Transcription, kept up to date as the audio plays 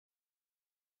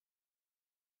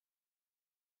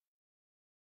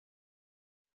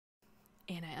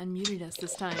And I unmuted us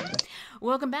this time.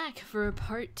 Welcome back for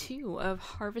part 2 of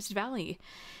Harvest Valley,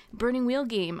 Burning Wheel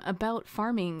game about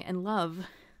farming and love,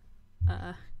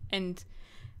 and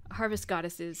harvest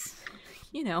goddesses.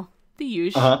 You know, the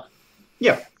usual.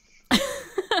 Yeah.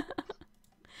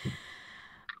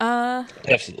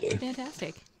 Absolutely.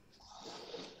 Fantastic.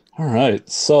 All right.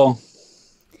 So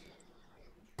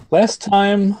last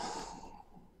time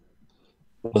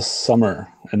was summer,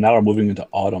 and now we're moving into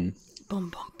autumn. Boom,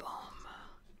 boom, boom.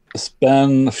 It's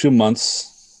been a few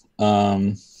months.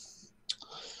 A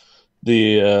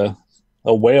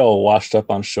whale washed up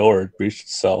on shore. It breached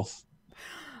itself.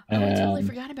 Oh, I totally And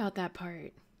forgot about that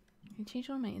part. I changed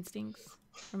all my instincts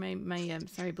or my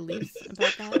beliefs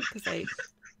about that because I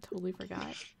totally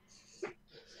forgot.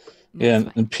 No, yeah, it's and,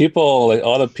 fine. and people, like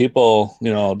all the people,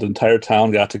 the entire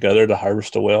town got together to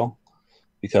harvest a whale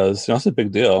because it's a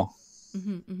big deal.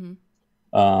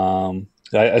 I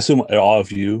assume all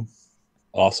of you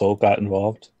also got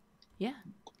involved. Yeah,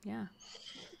 yeah.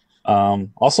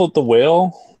 Also, the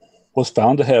whale was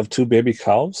found to have two baby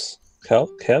calves, and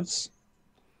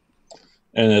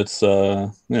it's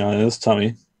in its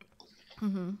tummy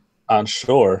on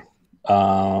shore.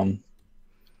 And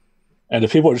the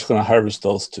people are just going to harvest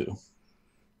those two.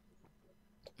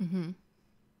 You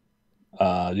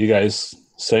guys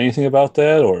say anything about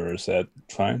that, or is that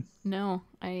fine? No,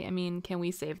 I mean, can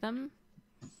we save them?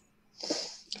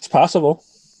 It's possible.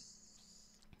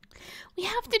 We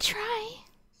have to try.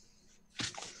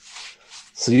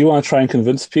 So you want to try and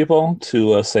convince people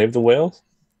to save the whales?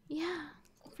 Yeah,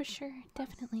 for sure,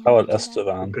 definitely. How about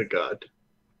Esteban? Good God.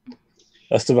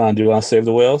 Esteban, do you want to save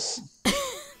the whales?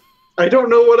 I don't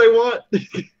know what I want.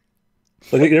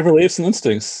 Look at your beliefs and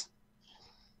instincts.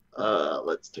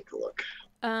 Let's take a look.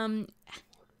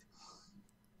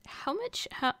 How much?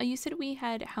 You said we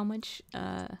had how much?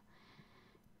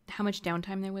 How much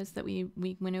downtime there was that we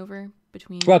went over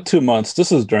between? About 2 months.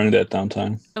 This is during that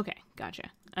downtime. Okay,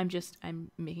 gotcha. I'm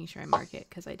making sure I mark it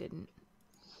because I didn't.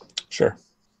 Sure.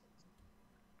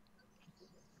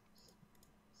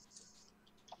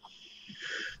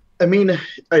 I mean,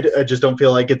 I just don't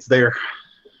feel like it's there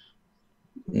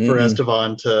for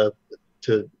Esteban to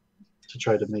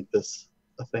try to make this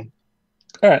a thing.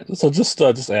 All right, so just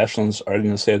Ashland's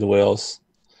arguing to save the whales.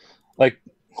 Like,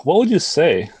 what would you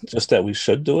say? Just that we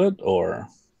should do it, or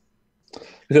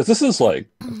because this is like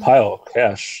a pile of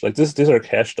cash. Like these are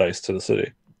cash dice to the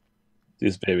city.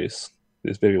 These baby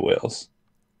whales.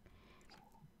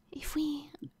 If we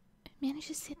manage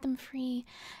to set them free,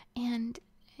 and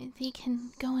they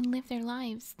can go and live their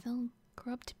lives, they'll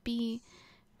grow up to be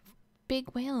big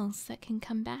whales that can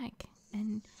come back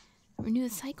and renew the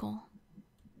cycle.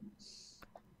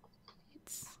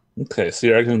 Okay, so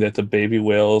you're arguing that the baby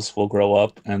whales will grow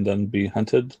up and then be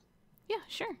hunted? Yeah,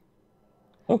 sure.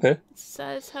 Okay.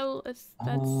 That's how it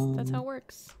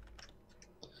works.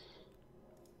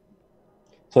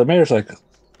 So the mayor's like,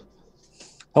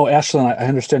 "Oh, Ashland, I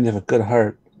understand you have a good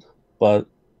heart, but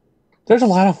there's a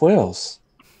lot of whales.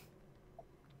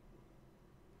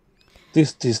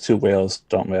 These two whales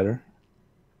don't matter."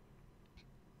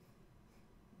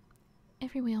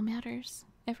 Every whale matters.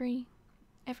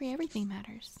 Everything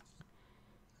matters.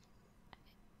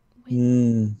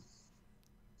 We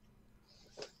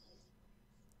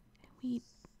if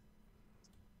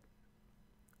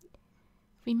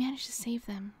we manage to save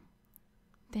them,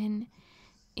 then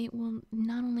it will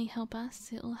not only help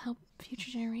us, it will help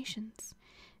future generations.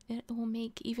 It will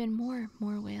make even more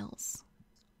whales.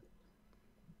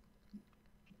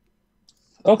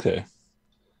 Okay.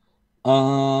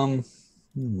 I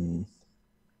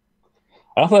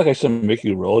feel like I should make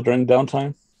you roll during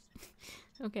downtime.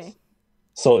 Okay.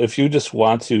 So if you just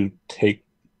want to take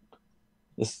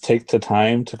the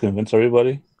time to convince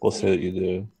everybody, we'll say that you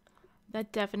do.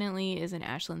 That definitely is an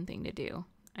Ashland thing to do,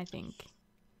 I think.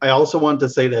 I also want to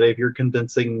say that if you're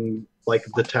convincing like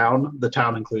the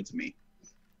town includes me.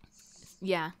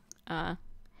 Yeah. Yeah,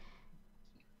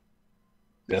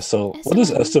 so what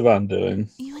is Esteban doing?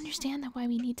 You understand that why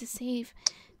we need to save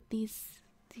these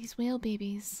whale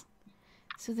babies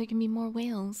so there can be more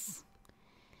whales.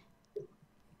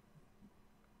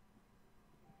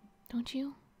 Don't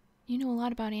you? You know a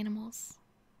lot about animals.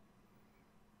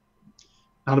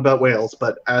 Not about whales,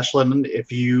 but Ashland,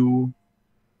 if you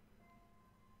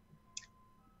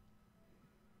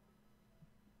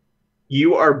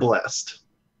are blessed.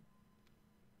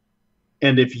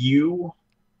 And if you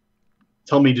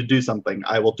tell me to do something,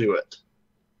 I will do it.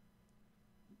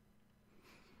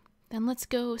 Then let's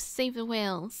go save the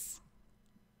whales.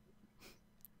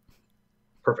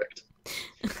 Perfect.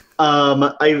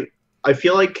 I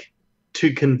feel like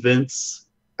to convince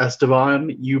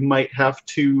Esteban, you might have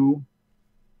to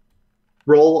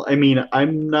roll. I mean,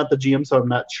 I'm not the GM, so I'm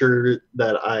not sure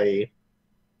that I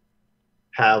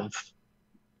have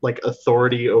like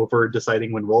authority over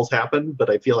deciding when rolls happen,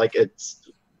 but I feel like it's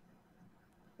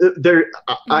there.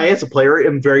 I, as a player,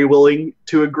 am very willing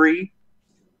to agree.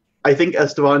 I think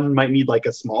Esteban might need like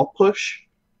a small push.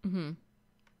 Mm-hmm.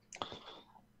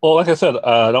 Well, like I said,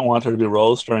 I don't want there to be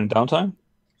rolls during downtime.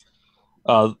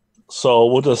 So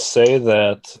we'll just say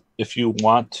that if you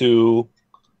want to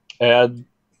add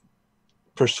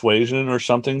persuasion or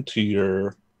something to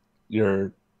your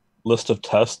list of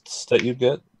tests that you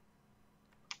get,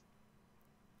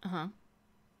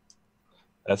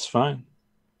 that's fine.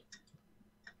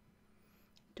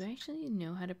 Do I actually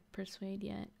know how to persuade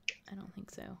yet? I don't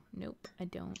think so. Nope, I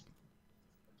don't.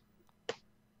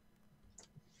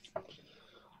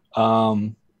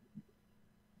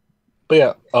 But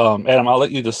yeah, Adam, I'll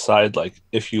let you decide like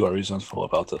if you are resentful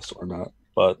about this or not.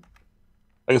 But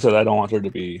like I said, I don't want there to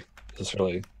be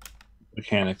necessarily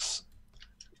mechanics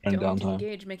and Don't downtime.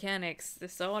 engage mechanics.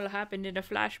 This all happened in a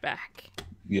flashback.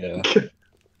 Yeah.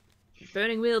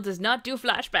 Burning Wheel does not do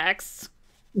flashbacks.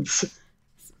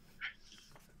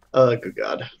 Good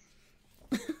God.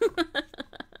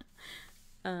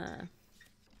 And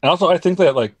also, I think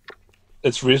that like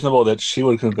it's reasonable that she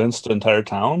would convince the entire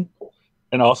town,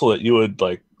 and also that you would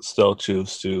like still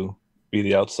choose to be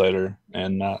the outsider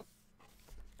and not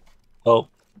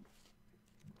help.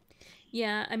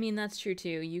 Yeah, I mean, that's true too.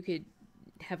 You could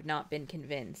have not been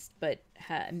convinced, but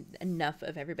enough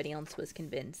of everybody else was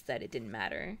convinced that it didn't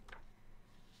matter.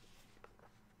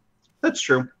 That's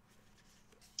true.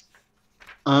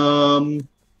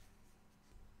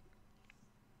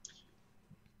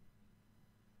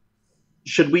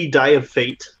 Should we die of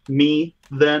fate me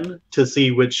then to see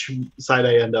which side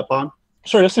I end up on?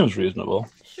 Sure, that seems reasonable.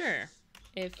 Sure.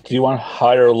 Do you want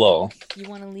high or low? You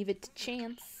want to leave it to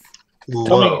chance?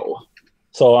 Low.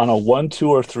 So on a 1, 2,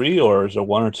 or 3, or is it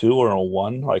 1 or 2 or a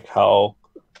 1? Like how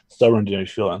stubborn do you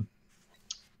feel?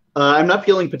 I'm not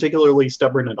feeling particularly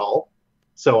stubborn at all,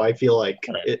 so I feel like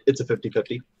it's a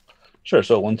 50-50. Sure,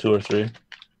 so 1, 2, or 3.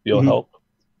 You'll help?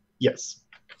 Yes.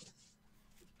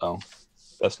 Oh,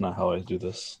 that's not how I do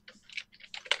this.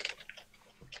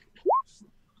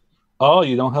 Oh,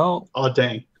 you don't help? Oh,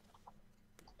 dang.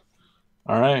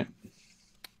 All right.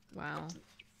 Wow.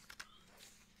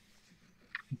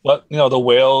 But, you know, the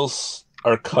whales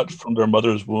are cut from their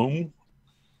mother's womb,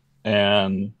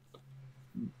 and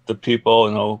the people,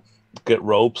 you know, get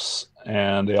ropes,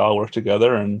 and they all work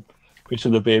together, and each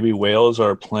of the baby whales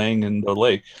are playing in the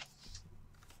lake.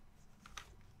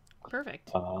 Perfect.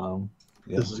 Yeah.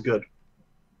 This is good.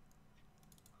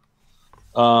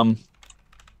 The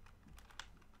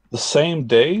same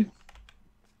day,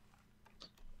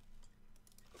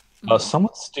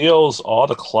 someone steals all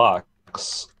the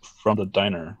clocks from the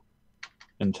diner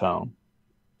in town,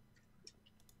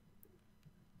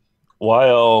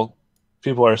 while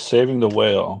people are saving the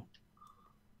whale.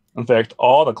 In fact,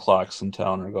 all the clocks in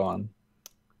town are gone.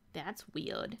 That's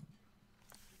weird.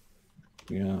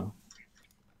 Yeah.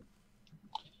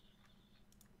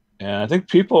 And I think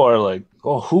people are like,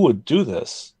 oh, who would do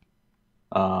this?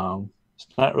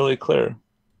 It's not really clear.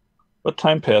 But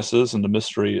time passes and the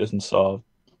mystery isn't solved.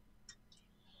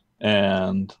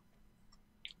 And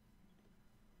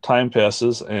time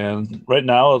passes, and right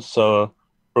now it's we're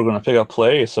going to pick up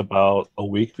play. It's about a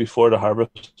week before the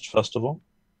Harvest Festival.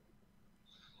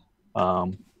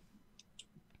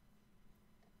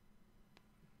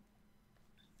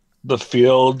 The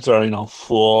fields are, you know,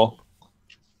 full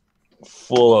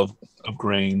of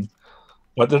grain,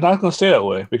 but they're not going to stay that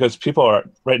way because people are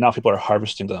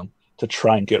harvesting them to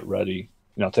try and get ready,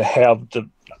 you know, to have the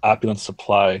opulent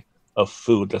supply of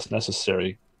food that's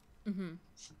necessary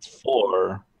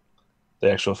for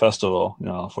the actual festival, you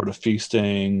know, for the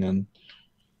feasting, and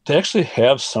to actually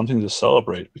have something to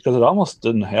celebrate, because it almost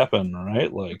didn't happen,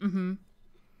 right? Like,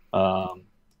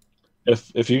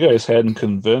 if you guys hadn't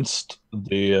convinced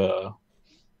the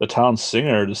town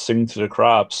singer to sing to the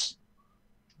crops,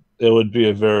 it would be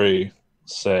a very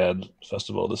sad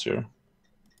festival this year.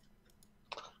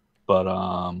 But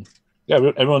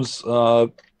yeah, everyone's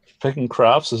picking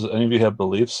crops. Does any of you have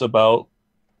beliefs about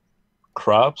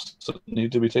crops that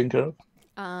need to be taken care of?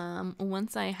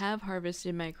 Once I have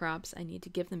harvested my crops, I need to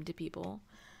give them to people,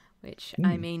 which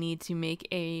I may need to make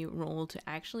a roll to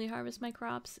actually harvest my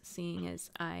crops, seeing as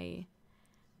I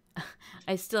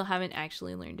still haven't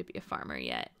actually learned to be a farmer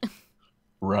yet.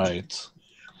 Right.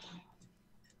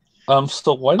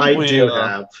 So why don't I do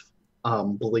have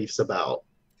beliefs about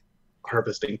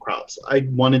harvesting crops. I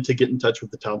wanted to get in touch with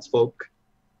the townsfolk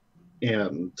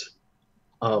and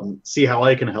see how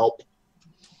I can help.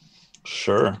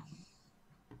 Sure.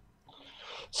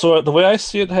 So the way I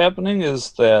see it happening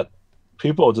is that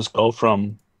people just go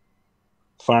from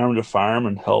farm to farm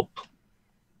and help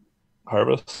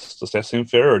harvest. Does that seem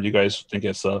fair, or do you guys think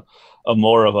it's a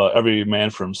more of a every man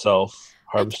for himself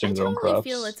I harvesting their own totally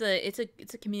feel crops?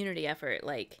 it's a community effort.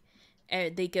 Like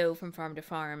they go from farm to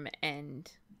farm and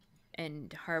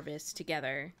harvest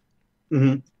together.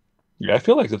 Hmm. Yeah, I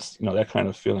feel like it's that kind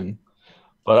of feeling,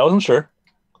 but I wasn't sure.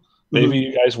 Hmm. Maybe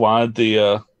you guys wanted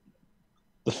the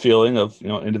feeling of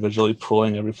individually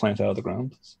pulling every plant out of the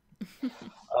ground.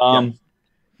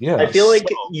 Yeah, I Yeah. feel So, like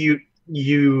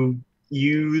you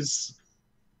use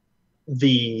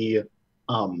the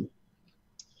um,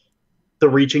 the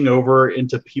reaching over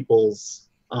into people's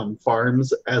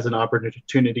farms as an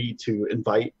opportunity to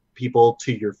invite people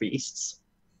to your feasts.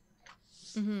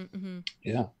 Mm-hmm.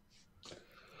 yeah.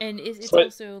 And it's So I,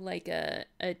 also like a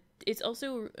it's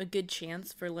also a good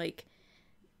chance for like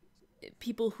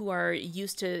people who are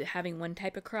used to having one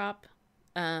type of crop,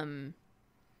 um,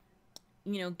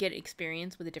 get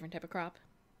experience with a different type of crop,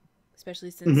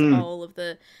 especially since Hmm.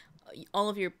 all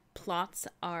of your plots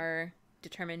are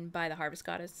determined by the harvest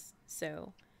goddess.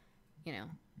 So, you know.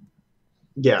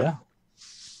 Yeah, yeah.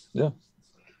 Yeah.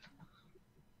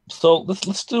 So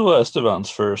let's do Esteban's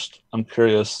first. I'm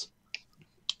curious.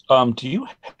 Do you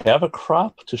have a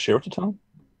crop to share with the town?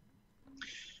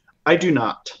 I do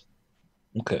not.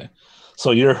 Okay.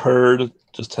 So your herd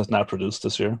just has not produced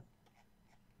this year?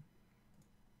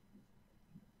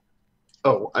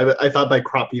 Oh, I thought by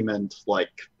crop you meant like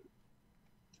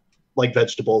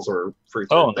vegetables or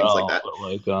fruits or Oh things like no, that. but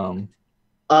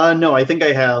like No, I think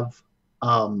I have.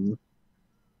 Um,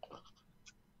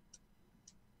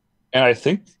 and I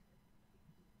think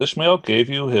Ishmael gave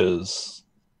you his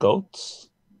goats.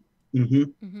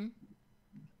 mhm. Mm-hmm.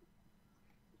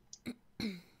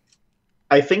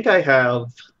 I think I have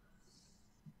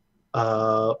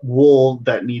wool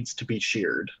that needs to be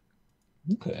sheared.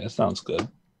 Okay, that sounds good.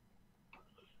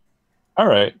 All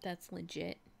right. That's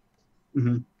legit.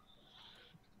 Hmm.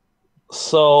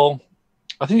 So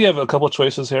I think you have a couple of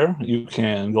choices here. You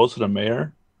can go to the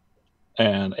mayor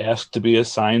and ask to be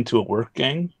assigned to a work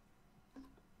gang.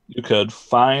 You could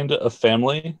find a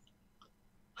family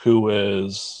who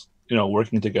is,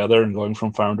 working together and going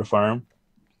from farm to farm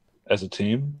as a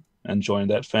team and join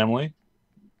that family.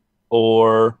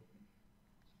 Or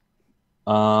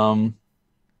um,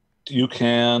 you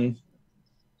can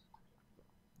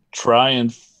try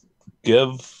and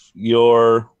give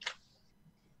your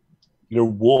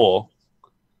wool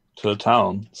to the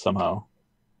town somehow,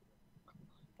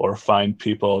 or find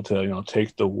people to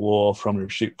take the wool from your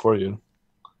sheep for you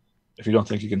if you don't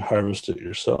think you can harvest it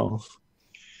yourself.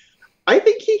 I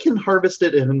think he can harvest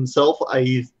it himself.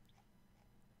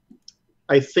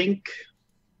 I think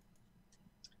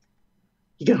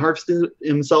he can harvest it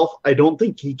himself. I don't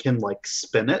think he can like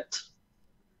spin it.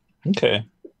 Okay.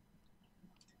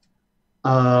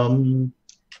 Um,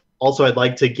 Also, I'd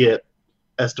like to get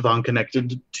Esteban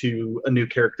connected to a new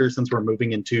character since we're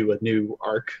moving into a new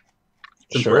arc.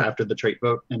 Since we're Sure. after the trait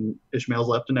vote and Ishmael's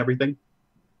left and everything.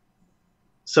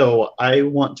 So I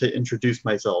want to introduce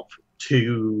myself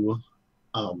to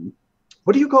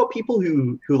what do you call people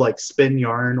who like spin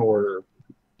yarn or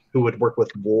who would work with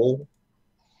wool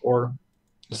or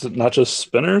Is it not just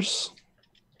spinners?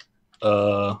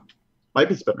 Uh, might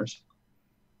be spinners.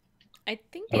 I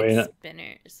think I it's mean,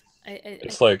 spinners.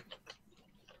 it's like,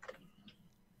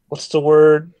 what's the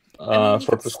word I mean, you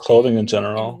for could just clothing in spin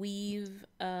and general? weave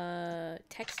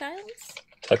textiles.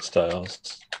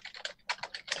 Textiles,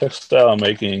 textile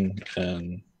making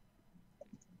in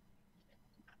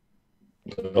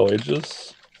the Middle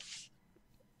Ages.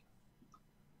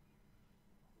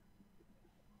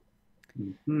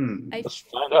 Hmm. I Let's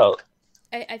find out.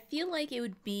 I feel like it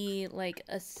would be like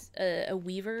a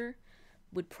weaver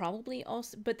would probably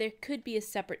also, but there could be a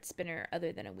separate spinner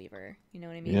other than a weaver. You know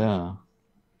what I mean? Yeah.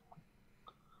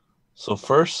 So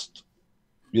first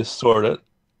you sort it,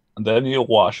 and then you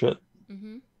wash it,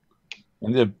 Mm-hmm.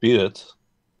 and you beat it,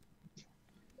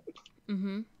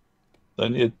 Mm-hmm.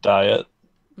 then you dye it,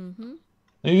 Mm-hmm.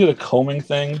 then you get a combing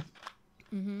thing,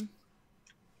 Mm-hmm.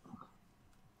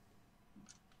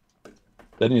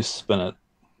 then you spin it.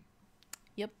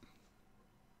 Yep.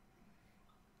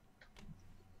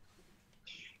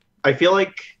 I feel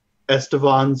like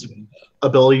Esteban's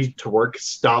ability to work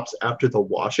stops after the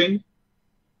washing.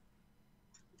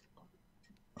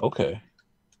 Okay.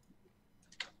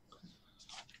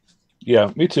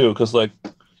 Yeah, me too. Because like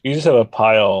you just have a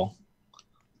pile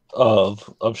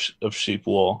of sheep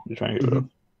wool you're trying to get rid of.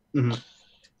 Mm-hmm. Mm-hmm.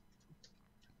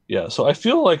 Yeah, so I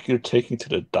feel like you're taking to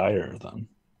the dyer then.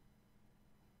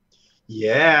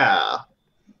 Yeah.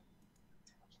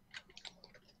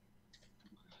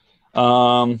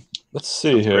 Let's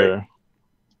see Sounds great. here.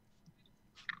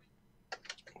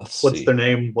 Let's What's see. their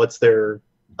name? What's their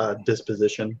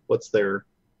disposition? What's their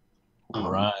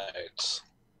Right.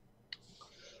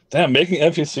 Damn, making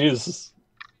NPCs.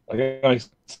 I got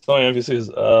so many NPCs.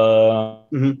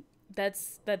 mhm.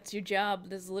 That's your job.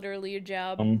 That's literally your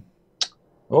job.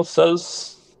 Well, it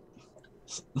says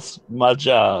this is my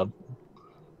job.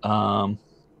 Um,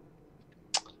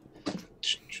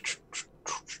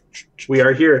 We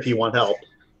are here if you want help.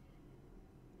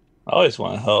 I always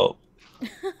want to help.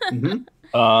 Mhm.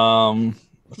 Can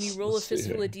you roll a let's see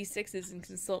fistful here. of d6s and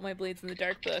consult my blades in the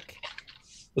dark book?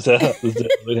 Is that we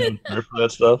have nerf for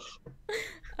that stuff?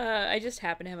 I just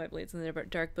happen to have my blades in the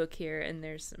dark book here, and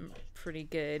there's some pretty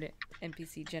good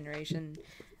NPC generation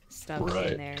stuff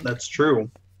Right. in there. That's true.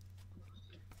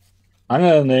 I'm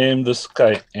gonna name this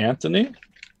guy Anthony.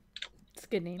 It's a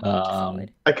good name.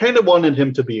 Solid. I kind of wanted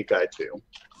him to be a guy too.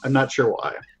 I'm not sure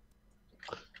why.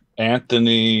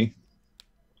 Anthony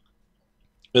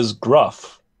is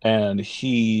gruff, and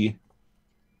he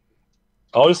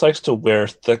always likes to wear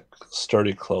thick,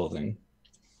 sturdy clothing.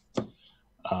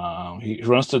 He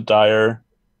runs to dyer.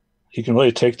 He can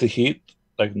really take the heat.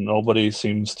 Like nobody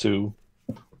seems to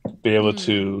be able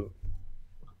to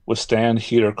withstand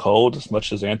heat or cold as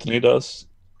much as Anthony does.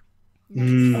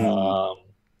 Mm.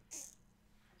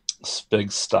 This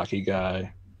big, stocky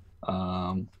guy.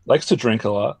 Likes to drink a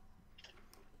lot.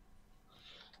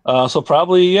 So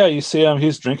probably, yeah, you see him.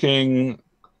 He's drinking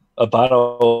a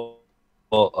bottle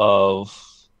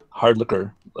of hard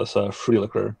liquor. That's a free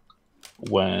liquor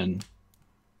when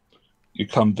you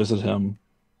come visit him.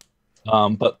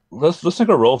 But let's take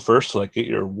a roll first to like get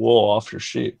your wool off your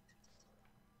sheep.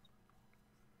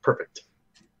 Perfect.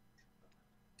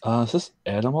 Is this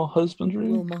animal husbandry?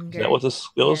 Woolmonger. Is that what this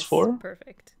skill is for?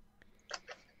 Perfect.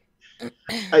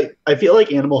 I feel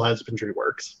like animal husbandry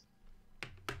works.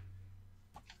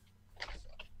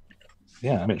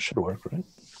 Yeah, I mean it should work, right?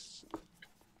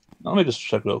 Let me just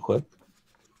check real quick.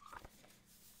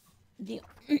 The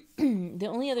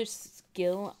only other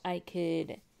skill I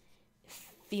could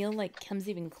feel like comes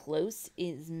even close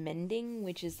is mending,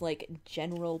 which is like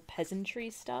general peasantry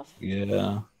stuff.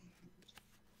 Yeah.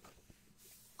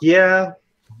 Yeah.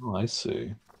 Oh, I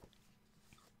see.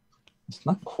 It's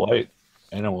not quite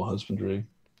animal husbandry.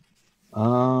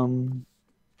 Let's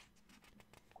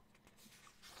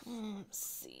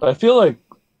see. I feel like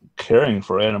caring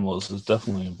for animals is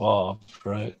definitely involved,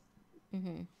 right?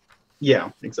 Mm-hmm. Yeah,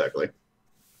 exactly.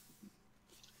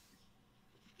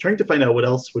 Trying to find out what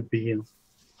else would be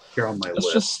here on my Let's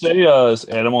list. just stay as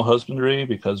animal husbandry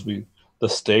because the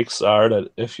stakes are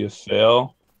that if you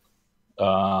fail,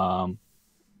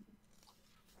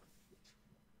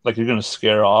 like you're gonna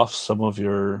scare off some of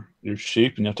your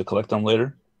sheep and you have to collect them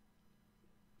later.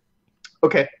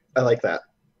 Okay, I like that.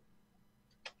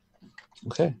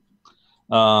 Okay.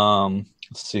 Let's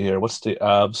see here. What's the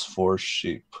abs for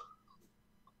sheep?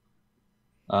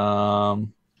 Oh,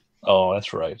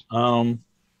 that's right. It's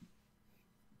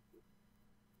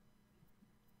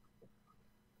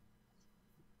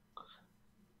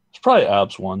probably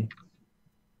abs 1.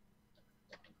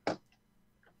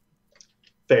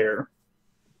 Fair.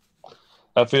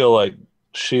 I feel like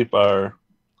sheep are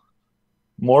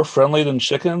more friendly than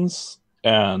chickens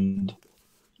and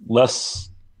less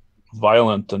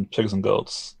violent than pigs and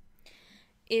goats.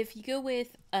 If you go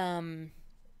with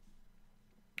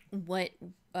what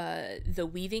the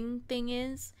weaving thing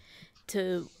is,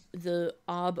 to the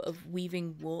ob of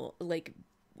weaving wool, like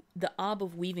the ob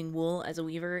of weaving wool as a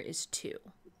weaver is 2,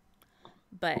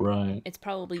 but Right. it's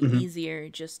probably easier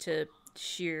just to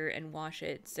shear and wash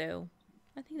it, so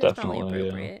I think that's Definitely, probably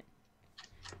appropriate.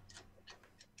 Yeah.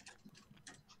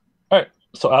 All right,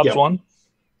 so abs Yep. 1.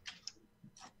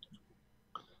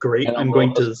 Great. And I'm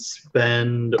going to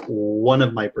spend 1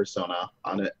 of my persona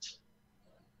on it.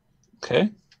 Okay.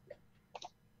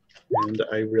 And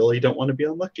I really don't want to be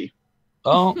unlucky.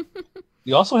 Oh,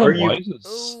 you also have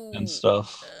wises and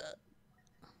stuff.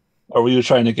 Or were you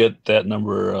trying to get that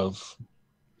number of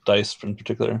dice in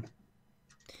particular?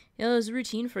 Yeah, it was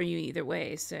routine for you either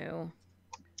way, so.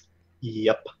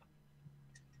 Yep.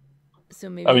 So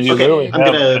maybe. I mean, you literally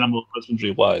have animal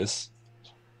husbandry wise.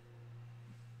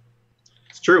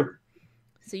 It's true.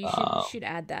 So you should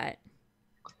add that.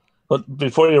 But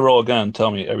before you roll again,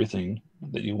 tell me everything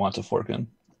that you want to fork in.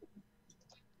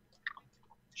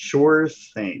 Sure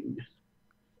thing.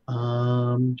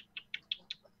 Animal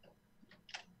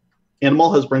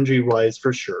husbandry wise,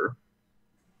 for sure.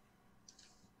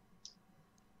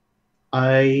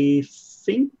 I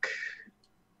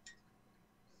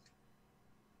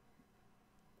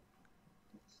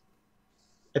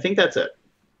think that's it.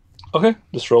 Okay,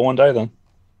 just roll one die then.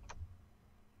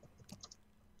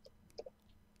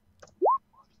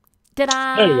 There you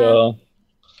Ta-da! go.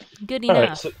 Good All right,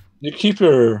 enough. so you keep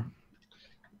your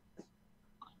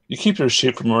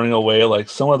sheep from running away. Like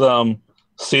some of them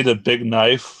see the big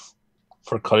knife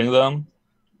for cutting them,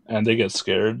 and they get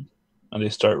scared and they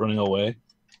start running away.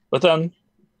 But then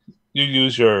you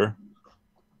use your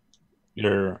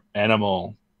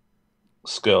animal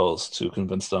skills to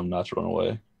convince them not to run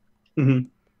away. Mhm.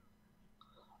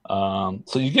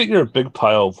 So you get your big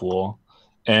pile of wool,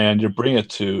 and you bring it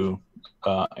to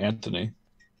Anthony.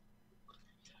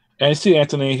 And you see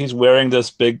Anthony; he's wearing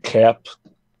this big cap.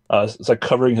 It's like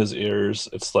covering his ears.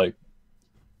 It's like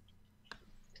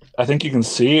I think you can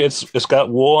see it's got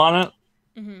wool on it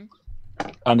Mm-hmm.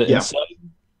 on the Yeah, inside.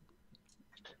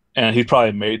 And he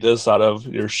probably made this out of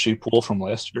your sheep wool from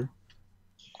last year.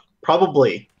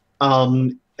 probably. He's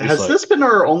Has like, this been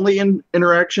our only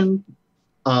interaction?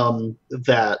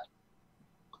 That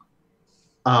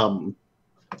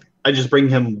I just bring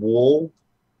him wool,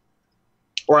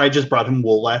 or I just brought him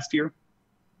wool last year.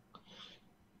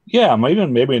 yeah,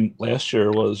 maybe last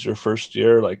year was your first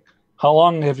year. Like, how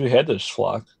long have you had this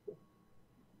flock?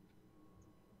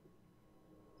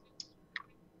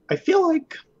 I feel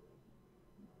like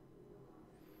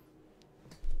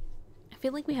I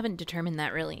feel like we haven't determined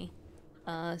that really.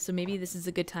 So maybe this is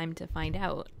a good time to find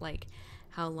out. Like,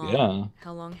 Yeah.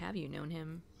 how long have you known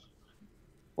him?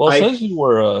 Well, it I. says you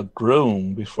were a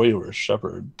groom before you were a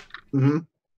shepherd. Mhm.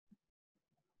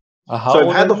 How So I've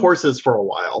old are had the you? horses for a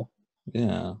while.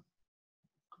 Yeah.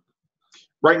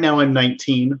 Right now I'm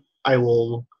 19. I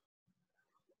will.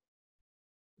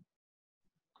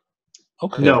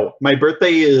 Okay. No, my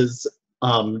birthday is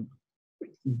um,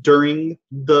 during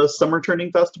the summer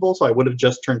turning festival, so I would have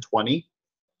just turned 20,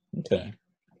 Okay.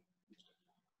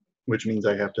 which means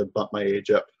I have to bump my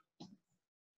age up.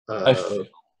 I Uh, feel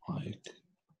like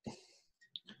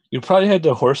you probably had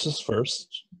the horses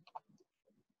first.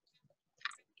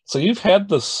 So you've had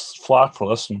this flock for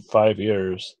less than 5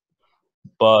 years,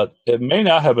 but it may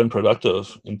not have been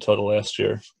productive until the last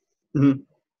year. mhm.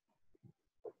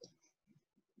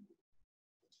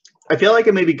 I feel like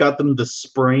I maybe got them the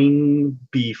spring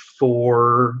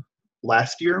before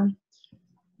last year.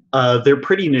 They're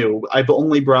pretty new. I've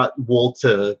only brought wool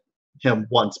to him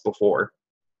once before.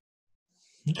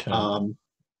 Okay.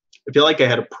 I feel like I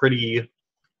had a pretty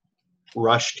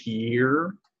rushed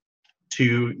year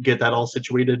to get that all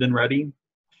situated and ready.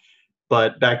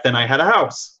 But back then I had a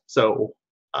house. So,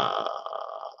 uh,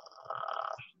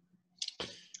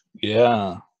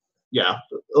 Yeah. yeah,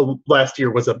 last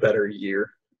year was a better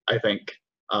year, I think.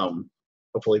 Um,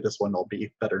 Hopefully this one will be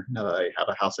better now that I have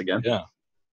a house again. Yeah.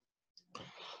 So I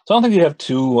don't think you have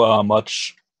too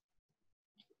much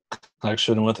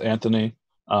connection with Anthony.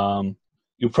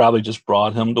 You probably just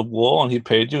brought him the wool and he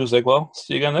paid you. He's like, well,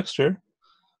 see you again next year.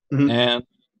 Mhm. And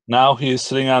now he's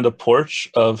sitting on the porch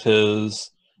of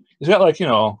he's got like, I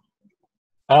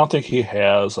don't think he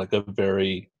has like a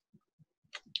very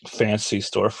fancy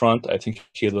storefront. I think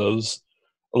he lives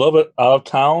a little bit out of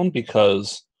town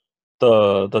because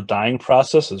the dyeing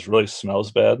process really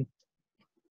smells bad.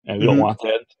 And we don't Mhm. want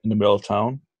that in the middle of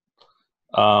town.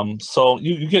 So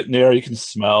you get near, you can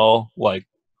smell like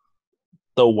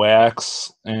the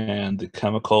wax and the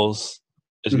chemicals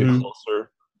as you get Mhm.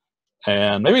 closer,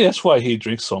 and maybe that's why he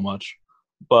drinks so much.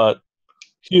 But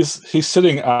he's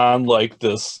sitting on like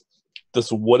this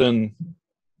wooden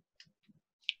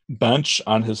bench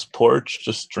on his porch,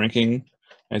 just drinking.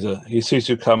 And he sees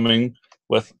you coming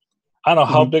with. I don't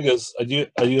know how Mhm. big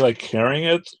are you like carrying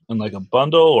it in like a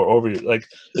bundle or over your like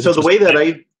is it So the just way that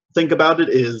I think about it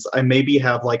is I maybe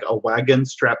have like a wagon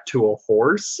strapped to a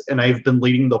horse, and I've been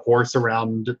leading the horse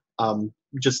around,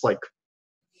 just like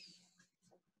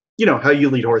how you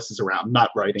lead horses around,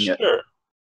 not riding it. sure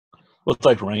with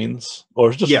like reins or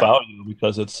it's just Yeah. follow you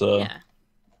because it's a Yeah.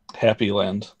 happy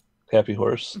land, happy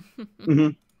horse. Hmm.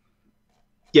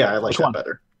 Yeah, I like Which that one?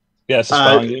 better. Yeah, it's just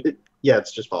following you. Yeah,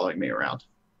 it's just following me around.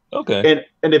 Okay.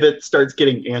 And if it starts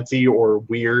getting antsy or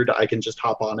weird, I can just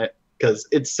hop on it because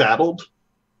it's saddled,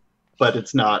 but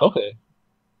it's not. Okay.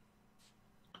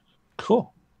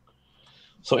 Cool.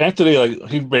 So Anthony, like,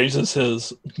 he raises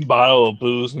his bottle of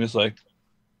booze and he's like,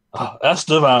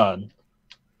 Esteban,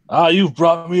 you've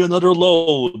brought me another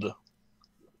load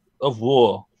of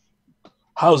wool.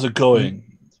 How's it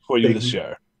going for you Big, this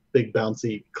year? big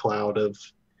bouncy cloud of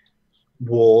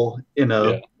wool in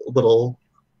a Yeah. little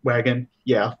wagon.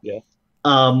 Yeah. Yeah.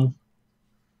 Um,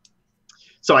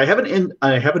 So I have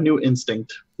a new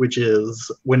instinct, which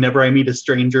is whenever I meet a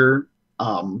stranger,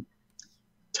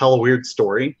 tell a weird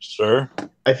story. Sure.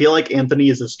 I feel like Anthony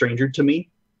is a stranger to me.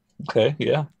 Okay.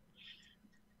 Yeah.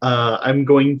 I'm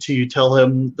going to tell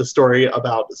him the story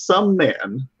about some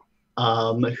man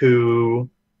who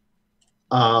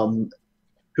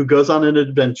goes on an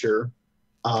adventure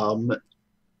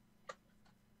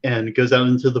and goes out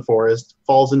into the forest,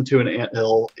 falls into an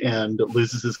anthill, and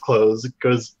loses his clothes,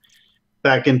 goes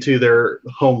back into their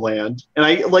homeland. And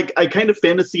I kind of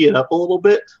fantasy it up a little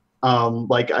bit.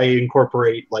 Like I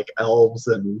incorporate like elves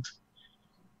and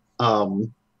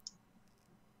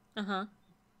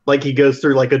like he goes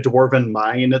through like a dwarven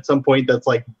mine at some point that's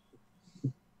like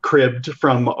cribbed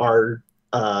from our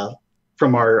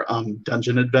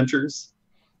dungeon adventures.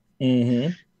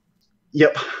 Mm-hmm.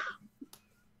 Yep.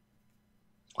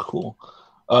 Cool.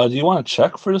 Do you want to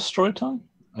check for the storytelling?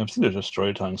 I think there's a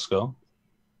storytelling skill.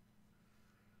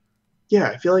 Yeah,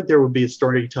 I feel like there would be a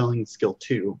storytelling skill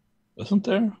too. Isn't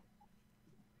there?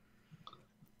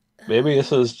 Maybe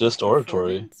this is just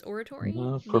oratory. Oratory?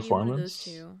 Performance. Maybe one of those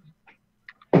two.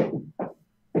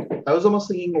 I was almost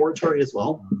thinking oratory as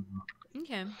well.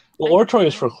 Okay. Well, oratory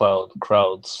is for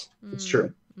crowds. It's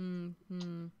true.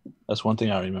 Mm-hmm. That's one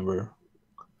thing I remember.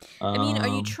 I mean, are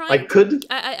you trying?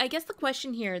 I guess the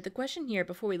question here,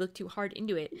 before we look too hard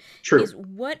into it, is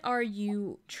what are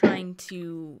you trying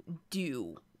to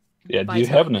do? Yeah. Do you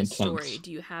have an intent? Story?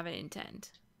 Do you have an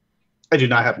intent? I do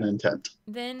not have an intent.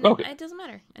 Then it doesn't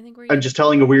matter. I think I'm just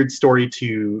telling a weird story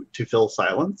to fill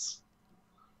silence,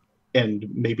 and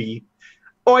maybe.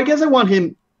 Oh, I guess I want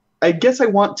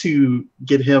to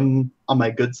get him on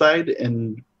my good side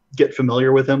and get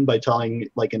familiar with him by telling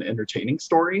like an entertaining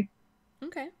story.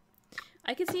 Okay.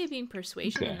 I could see it being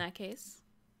persuasion in that case.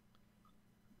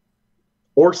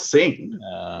 Or sing.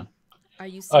 Are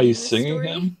you singing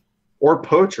him? Or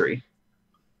poetry.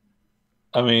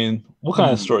 I mean, what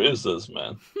kind of story is this,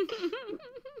 man?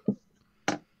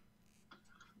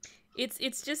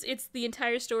 It's the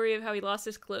entire story of how he lost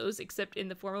his clothes, except in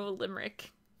the form of a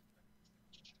limerick.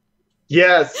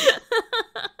 Yes.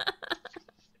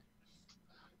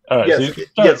 All right,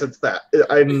 yes, it's that.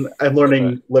 I'm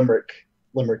learning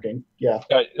limericking. Yeah.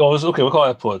 Well, okay. We'll call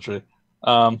that poetry.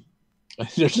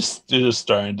 You're just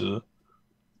starting to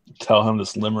tell him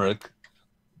this limerick,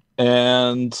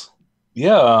 and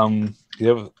you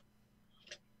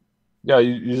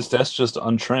that's just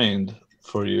untrained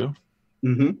for you.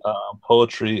 Mm-hmm.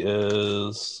 Poetry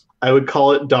is. I would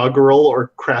call it doggerel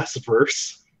or crass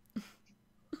verse.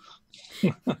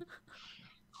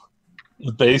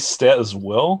 The base stat is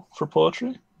will for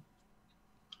poetry.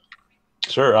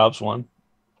 Sure, Ob's one.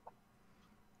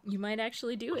 You might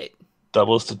actually do it.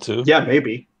 Doubles to 2. Yeah,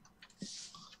 maybe.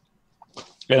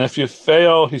 And if you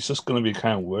fail, he's just going to be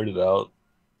kind of weirded out.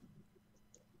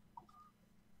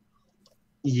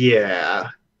 Yeah,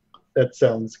 that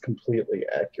sounds completely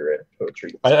accurate.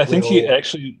 Poetry. I think he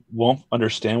actually won't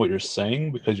understand what you're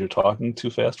saying because you're talking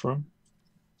too fast for him.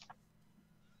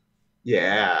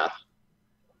 Yeah.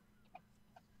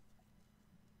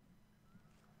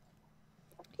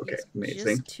 Okay,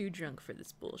 amazing. Just too drunk for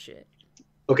this bullshit.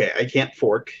 Okay, I can't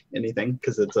fork anything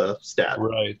because it's a stat.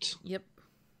 Right. Yep.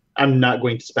 I'm not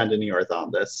going to spend any earth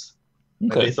on this.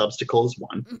 Okay. My base obstacle is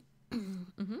 1,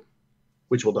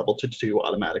 which will double to 2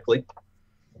 automatically.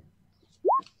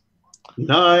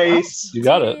 Nice. You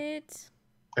got it.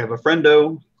 I have a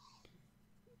friendo.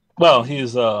 Well,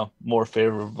 he's more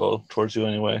favorable towards you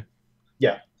anyway.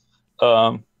 Yeah.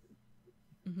 Yeah,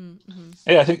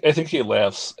 I think he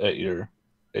laughs at your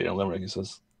limerick. He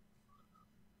says,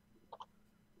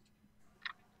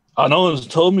 no one's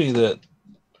told me that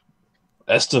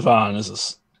Estevan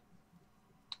is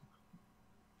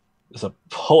a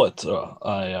poet,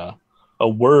 a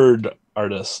word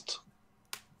artist.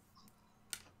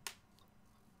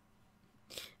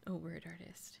 A word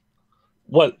artist.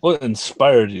 What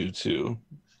inspired you to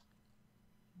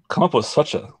come up with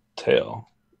such a tale?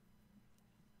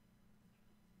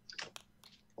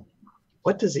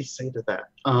 What does he say to that?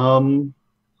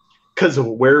 Because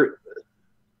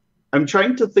I'm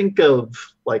trying to think of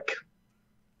like,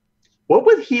 what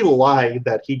would he lie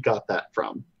that he got that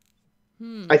from?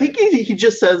 I think he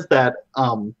just says that.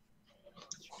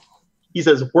 He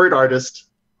says, "Word artist,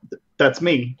 that's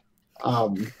me." I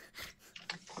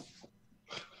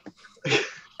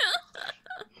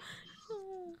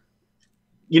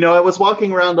was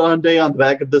walking around one day on the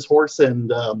back of this horse,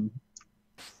 and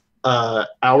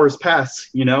hours pass,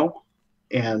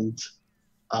 and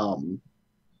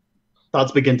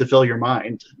thoughts begin to fill your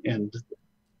mind. And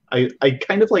I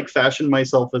kind of like fashion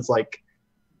myself as like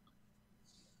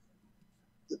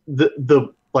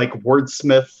the like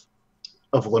wordsmith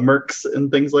of limericks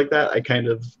and things like that. I kind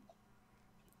of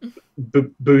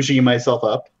bougie myself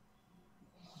up.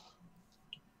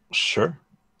 Sure.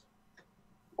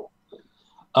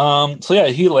 So yeah,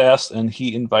 he laughs and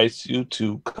he invites you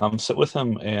to come sit with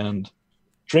him and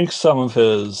drink some of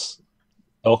his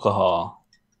alcohol.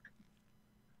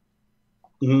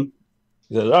 Mm-hmm.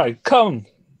 He says, "All right, come,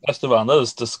 Esteban, let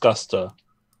us discuss the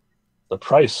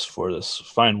price for this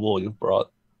fine wool you've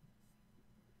brought."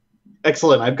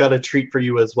 Excellent. I've got a treat for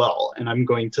you as well, and I'm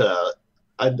going to.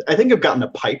 I think I've gotten a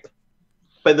pipe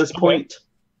by this point,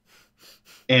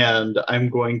 and I'm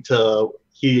going to.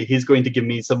 He's going to give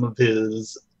me some of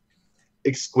his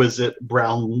exquisite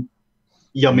brown,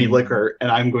 yummy liquor,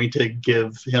 and I'm going to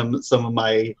give him some of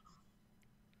my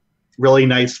really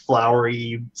nice,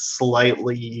 flowery,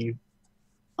 slightly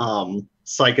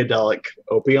psychedelic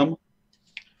opium.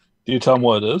 Do you tell him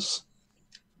what it is?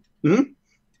 Hmm?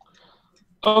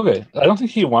 Okay, I don't think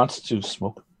he wants to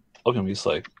smoke opium. He's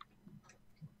like,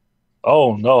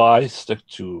 "Oh no, I stick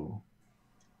to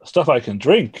stuff I can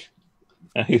drink."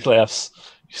 And he laughs.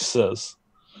 He says,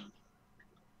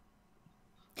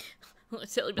 I'll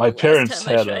tell you My about the parents last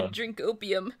time I had tried a- to drink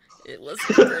opium. It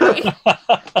wasn't pretty.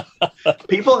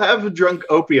 People have drunk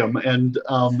opium, and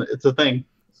it's a thing.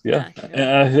 "Yeah," Yeah,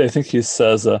 and I think he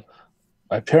says,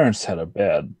 "My parents had a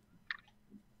bad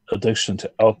addiction to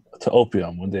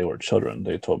opium when they were children."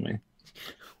 They told me,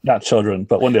 not children,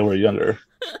 but when they were younger.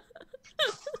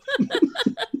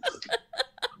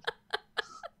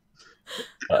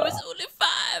 I was only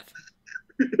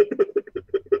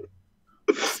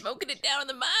 5. Smoking it down in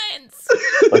the mines.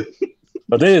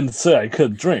 But they didn't say I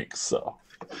could drink, so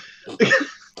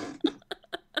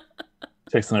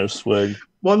takes another swig.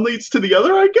 One leads to the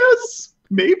other, I guess.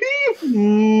 Maybe.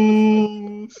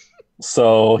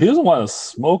 So he doesn't want to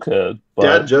smoke it, but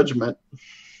Dad judgment.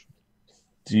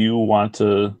 do you want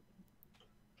to?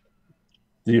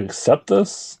 Do you accept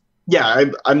this? Yeah,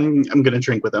 I'm gonna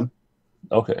drink with him.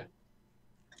 Okay.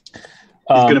 He's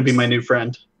gonna be my new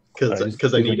friend Alright, he's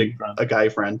because I a new need friend. a guy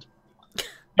friend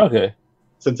Okay.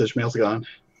 since Ishmael's gone.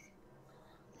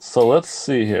 So let's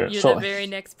see here. You're So the very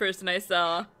next person I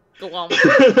saw. Go on.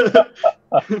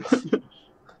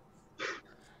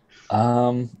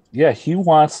 yeah, he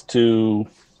wants to.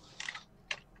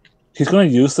 He's going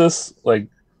to use this like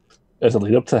as a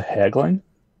lead up to haggling.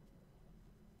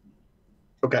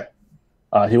 Okay.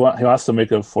 He wants to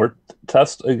make a fort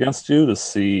test against you to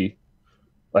see,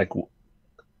 like,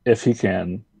 if he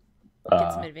can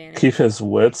Get some advantage. keep his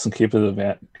wits and get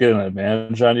an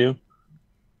advantage on you.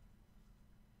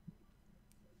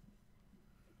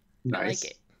 Nice. I like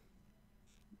it.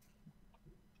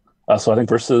 So I think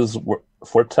versus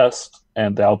fort test,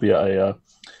 and that'll be a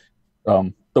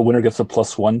the winner gets a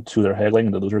 +1 to their haggling,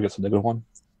 and the loser gets a -1.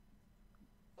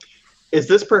 Is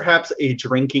this perhaps a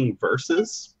drinking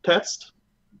versus test?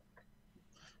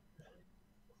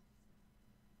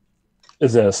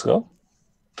 Is that a skill?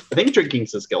 I think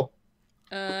drinking's a skill.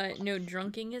 No,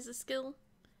 drunking is a skill.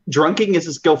 Drunking is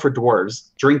a skill for dwarves.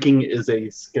 Drinking is a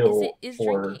skill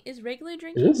for Is regular It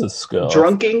drinking? is a skill.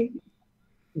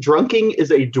 Drunking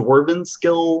is a dwarven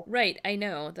skill Right, I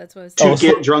know. That's what I was to saying.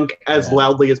 get drunk as Yeah.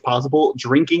 loudly as possible.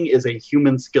 Drinking is a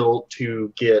human skill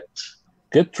to get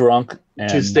drunk and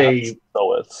to stay. not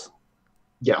stow it.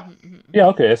 Yeah. Yeah,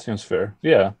 okay, that seems fair.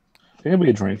 Yeah, it can be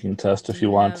a drinking test if Do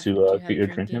you want have- to do you get have your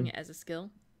drinking drinking. as a skill?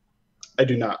 I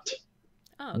do not,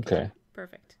 Oh, Okay,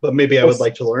 perfect. but maybe I would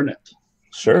like to learn it.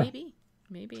 sure.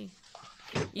 Maybe.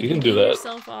 You can do gain that.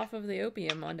 yourself off of the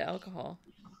opium onto alcohol.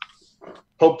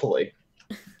 Hopefully.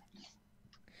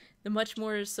 The much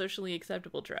more socially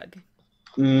acceptable drug.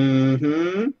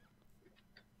 Mm-hmm.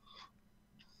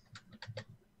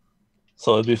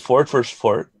 So it'd be fort versus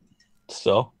fort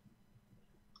still,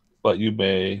 but you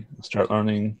may start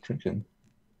learning drinking.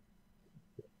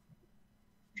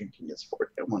 Drinking is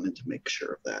fort. I wanted to make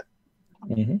sure of that.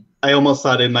 Mm-hmm. I almost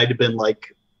thought it might have been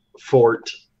like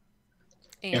fort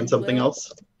and something will.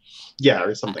 else. Yeah,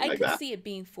 or something I like could that. see it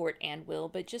being fort and will,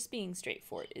 but just being straight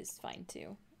fort is fine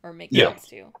too. Or makes Yeah. sense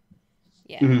too.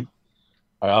 Yeah. Mhm.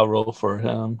 I'll roll for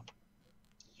him.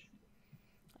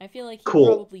 I feel like he Cool.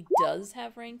 probably does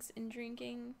have ranks in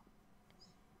drinking.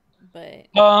 But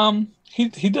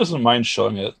He doesn't mind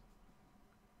showing it.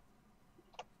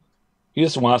 He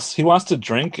wants to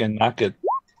drink and not get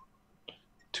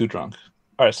too drunk.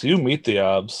 All right, so you meet the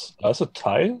obs. That's a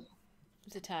tie.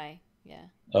 it's a tie. Yeah.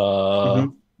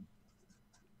 Mhm.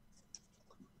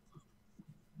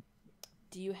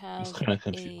 Do you have It's kinda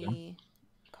confusing.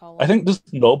 a column? I think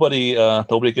just nobody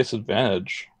gets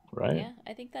advantage, right? Yeah,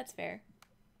 I think that's fair.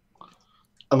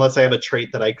 Unless I have a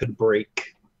trait that I could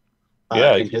break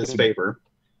Yeah, in his favor.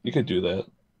 You could do that.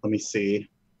 Let me see.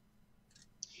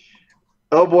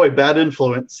 Oh boy, bad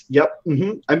influence. Yep.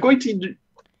 I'm going to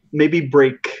maybe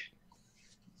break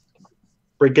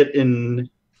it in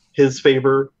his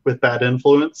favor with bad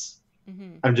influence.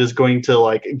 I'm just going to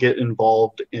like get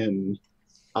involved in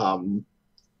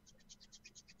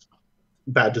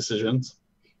bad decisions.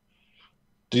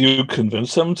 Do you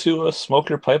convince him to smoke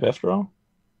your pipe after all?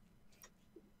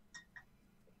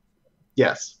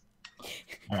 Yes.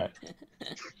 All right.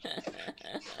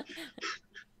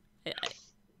 I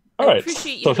All right.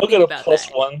 appreciate you So he'll thinking get a about plus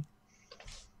that. 1.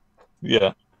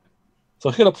 Yeah. So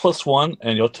he'll get a plus 1,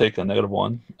 and you'll take a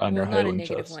 -1 on your Well, not a highwing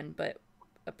negative test. 1, but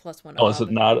a +1 Oh, is ob.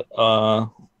 it not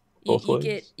both you ways?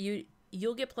 get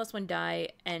you'll get +1 die,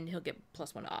 and he'll get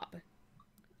 +1 ob.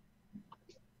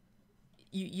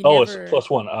 You Oh, never, it's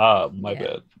 +1 ob. My Yeah.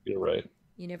 bad. You're right.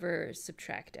 You never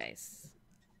subtract dice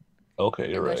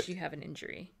Okay, you're unless right. you have an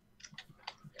injury.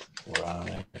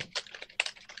 Right.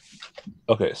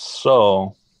 Okay,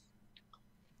 so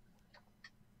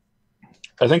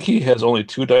I think he has only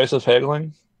 2 dice of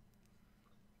haggling.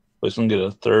 But he's gonna get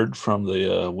a 3rd from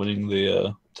the winning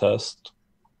the test.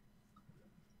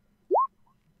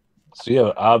 So you have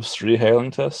an obs 3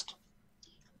 haggling test.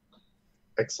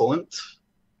 Excellent.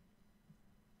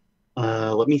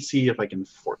 Let me see if I can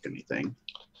fork anything.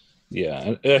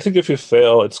 Yeah, and I think if you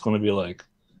fail, it's going to be like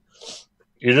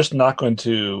you're just not going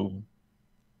to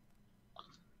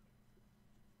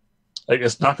like.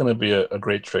 It's not going to be a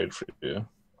great trade for you.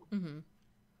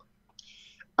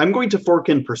 I'm going to fork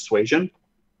in persuasion,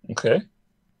 Okay,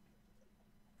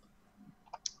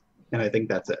 and I think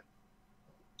that's it.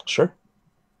 sure.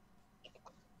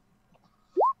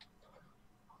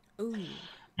 Ooh.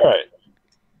 All right.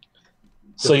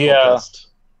 So Difficult yeah, test.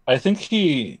 I think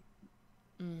he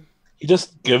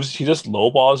just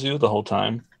lowballs you the whole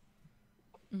time.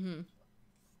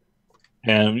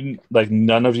 And like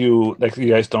none of you, like you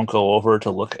guys don't go over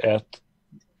to look at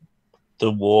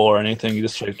the wall or anything. He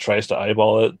just like tries to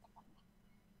eyeball it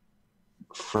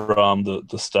from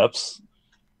the steps.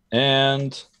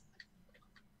 And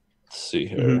let's see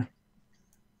here.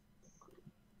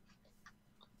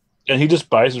 And he just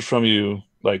buys it from you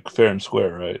like fair and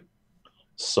square, right?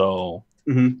 So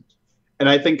And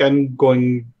I think I'm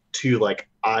going to like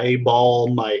eyeball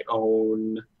my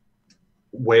own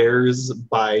wares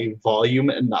by volume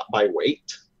and not by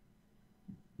weight.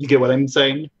 You get what I'm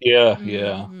saying?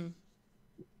 yeah.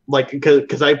 Like,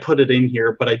 because I put it in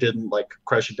here, but I didn't like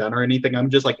crush it down or anything. I'm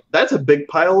just like, that's a big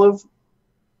pile of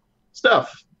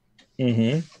stuff.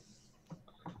 Because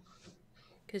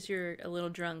you're a little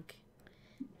drunk.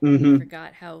 You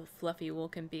forgot how fluffy wool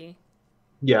can be.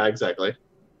 Yeah, exactly.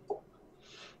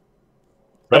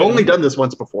 Right. I've only done this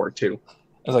once before too.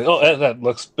 I was like, oh, that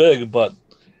looks big, but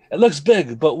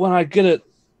when I get it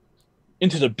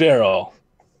into the barrel,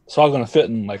 it's all going to fit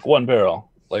in like one barrel.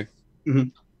 Like,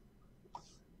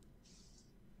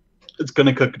 it's going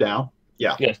to cook down.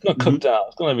 Yeah, it's going to cook down.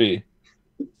 It's going to be.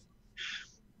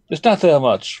 It's not that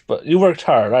much, but you worked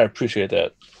hard. I appreciate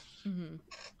that.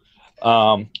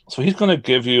 So he's going to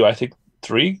give you, I think,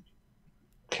 3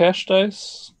 cash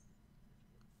dice.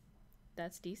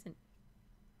 That's decent.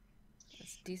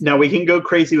 Now we can go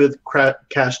crazy with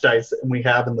cash dice, and we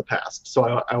have in the past. So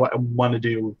I want to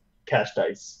do cash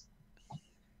dice.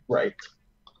 Right.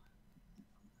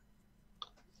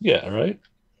 Yeah, right?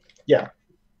 Yeah.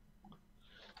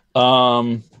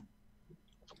 But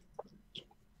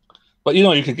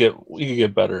you could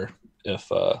get better if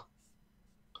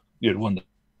you had won the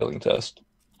killing test.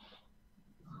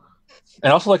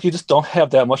 And also, like, you just don't have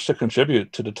that much to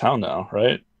contribute to the town now,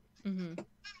 right?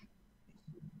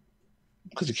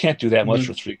 Because you can't do that much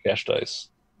with 3 cash dice.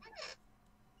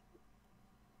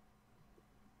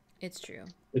 It's true.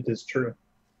 It is true.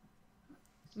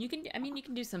 You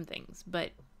can do some things,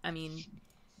 but I mean,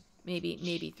 maybe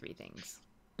 3 things.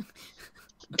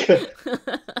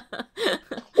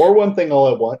 Or one thing all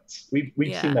at once. We've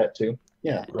seen that too.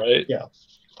 Yeah. Right. Yeah.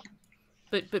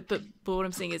 But what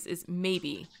I'm saying is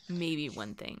maybe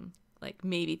one thing, like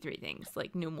maybe 3 things,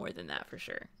 like no more than that for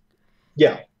sure.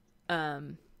 Yeah.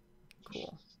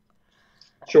 Cool.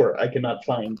 Sure. I cannot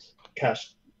find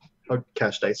how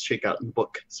cash dice shake out in the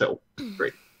book. So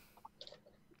great.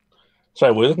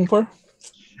 Sorry, what are you looking for?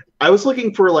 I was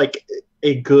looking for like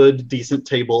a good, decent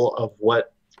table of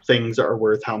what things are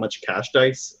worth how much cash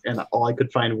dice, and all I could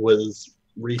find was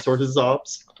resources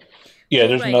ops. Yeah,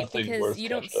 there's nothing because worth you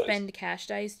cash don't dice. spend cash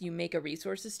dice. You make a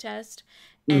resources test,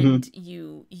 and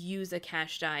you use a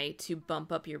cash die to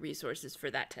bump up your resources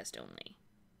for that test only.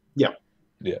 Yeah.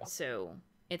 Yeah. So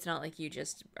it's not like you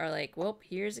just are like, well,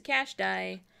 here's a cash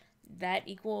die. that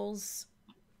equals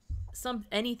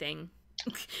anything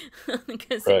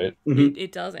because Right.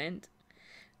 it doesn't.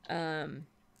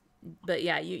 But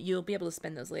yeah, you'll be able to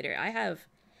spend those later. I have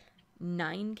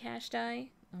 9 cash die.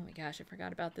 Oh my gosh, I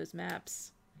forgot about those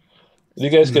maps. Did you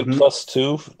guys get Mhm.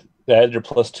 +2? Add your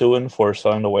 +2 in for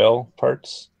selling the whale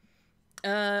parts?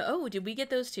 Oh, did we get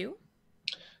those too?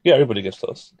 Yeah, everybody gets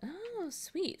those. Oh,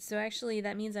 sweet. So actually,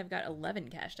 that means I've got 11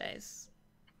 cash dice.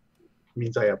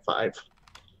 Means I have 5.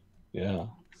 Yeah.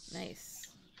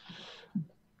 Nice.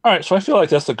 All right, so I feel like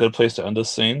that's a good place to end this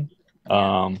scene.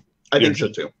 Yeah. I You're think so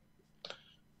too.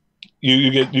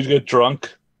 You get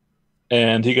drunk,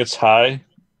 and he gets high,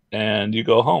 and you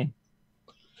go home.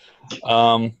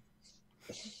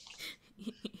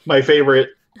 My favorite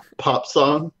pop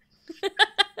song.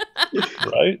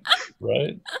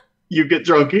 Right. You get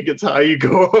drunk, he gets high, you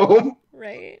go home.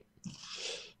 Right.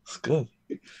 It's good.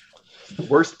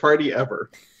 Worst party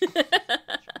ever.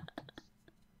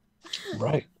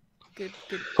 Right. Good.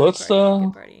 So let's party,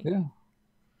 good party. yeah.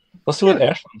 Let's see what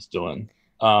Ashlyn's doing.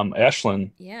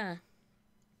 Ashlyn. Yeah.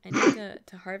 I need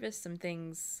to harvest some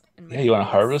things in my Yeah, you want to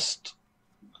fields. harvest?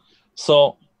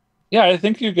 So, yeah, I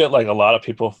think you get like a lot of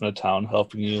people from the town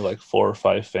helping you, like 4 or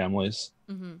 5 families.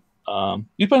 Mm-hmm.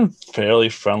 You've been fairly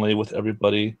friendly with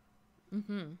everybody.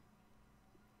 Mm-hmm.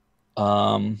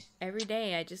 Um, Every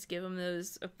day I just give them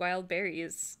those wild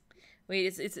berries. Wait,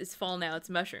 it's fall now. It's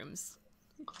mushrooms.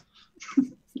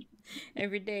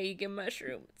 Every day you get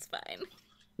mushroom. It's fine.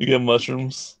 you get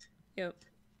mushrooms. Yep.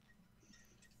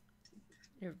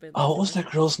 Everybody Oh, loves what was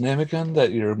that girl's name again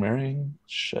that you're marrying?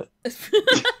 Shit.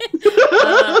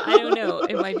 I don't know.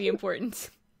 It might be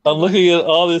important. I'm looking at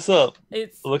all this up.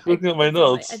 It's Looking at my it's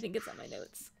notes. I think it's on my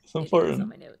notes. It's important. It is on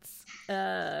my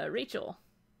notes. Rachel.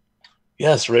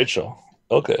 Yes, Rachel.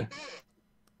 Okay.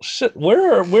 Shit,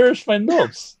 where's my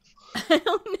notes? I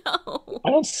don't know.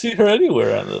 I don't see her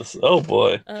anywhere on this. Oh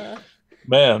boy.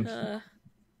 Man.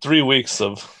 3 weeks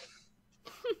of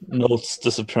notes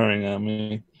disappearing on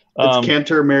me. It's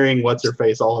Cantor marrying what's her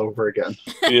face all over again.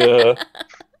 Yeah.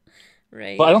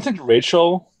 Right. But I don't think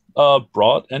Rachel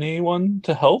brought anyone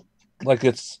to help. Like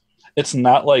it's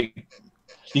not like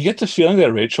you get the feeling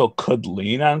that Rachel could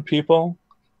lean on people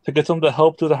to get them to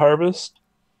help do the harvest.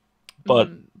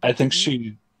 But I think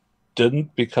she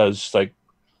didn't because like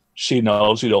she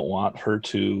knows you don't want her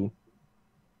to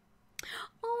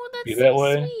that's be that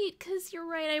way. Sweet, because you're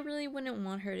right. I really wouldn't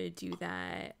want her to do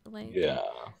that. Like, yeah,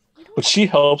 but she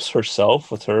helps herself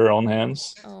with her own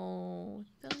hands. Oh,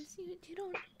 those you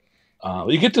don't.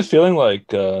 You get the feeling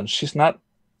like she's not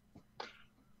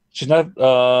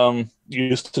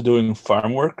used to doing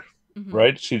farm work,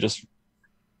 right? She just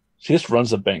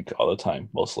runs a bank all the time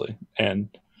mostly and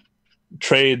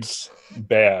trades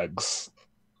bags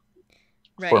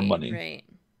for money. Right.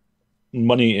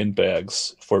 Money in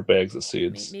bags for bags of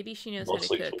seeds. Maybe she knows how to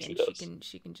cook and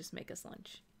she can just make us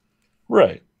lunch.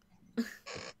 Right.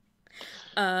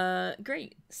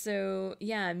 Great. So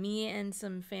yeah, me and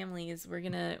some families, we're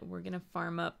gonna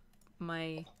farm up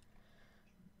my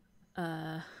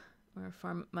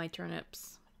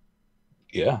turnips.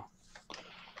 Yeah.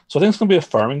 So I think it's gonna be a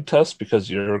farming test because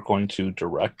you're going to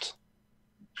direct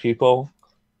people.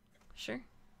 Sure.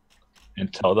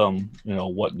 And tell them,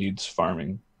 what needs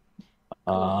farming.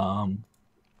 I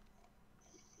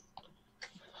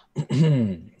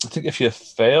think if you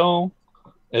fail,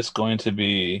 it's going to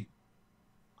be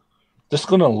just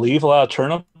going to leave a lot of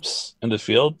turnips in the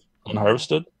field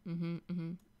unharvested.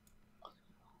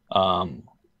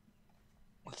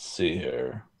 Let's see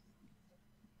here.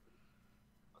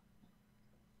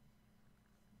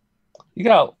 You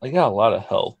got a lot of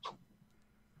help.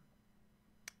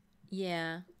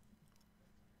 Yeah.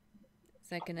 Is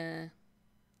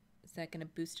that gonna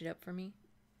boost it up for me?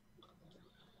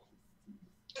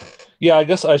 Yeah, I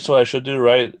guess what I should do,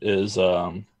 right, is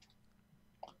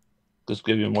just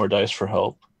give you more dice for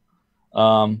help.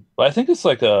 But I think it's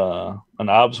like an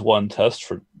OBS 1 test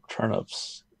for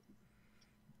turnips.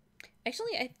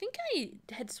 Actually, I think I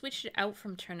had switched it out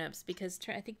from turnips because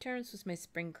I think turnips was my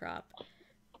spring crop.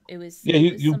 It was. Yeah,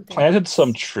 you planted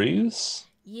some trees.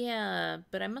 Yeah,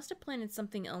 but I must have planted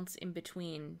something else in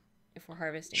between if we're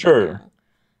harvesting. Sure. Now.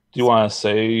 Do you want to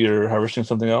say you're harvesting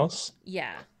something else?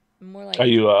 Yeah, more like. Are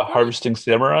you harvesting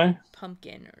samurai?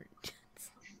 Pumpkin or.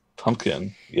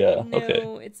 Pumpkin. Yeah. No, okay.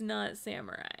 It's not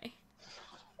samurai.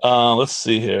 Let's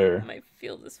see here. My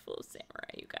field is full of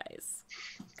samurai, you guys.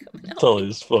 Totally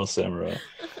just full of samurai.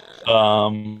 I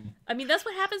mean, that's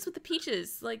what happens with the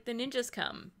peaches. Like the ninjas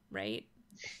come, right?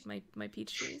 My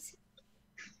peach trees.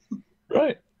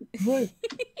 Right.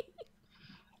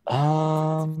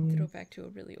 Throw back to a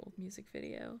really old music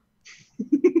video.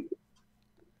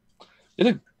 I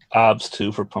think obs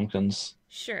too for pumpkins.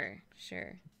 Sure.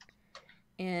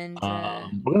 And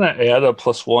We're gonna add a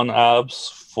 +1 obs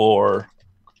for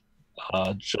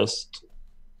just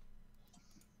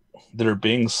there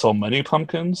being so many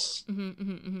pumpkins,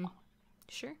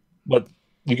 sure. but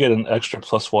you get an extra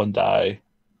 +1 die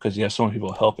because you have so many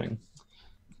people helping.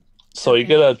 So you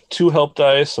get a 2 help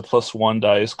dice, a +1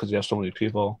 dice because you have so many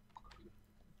people,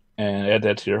 and add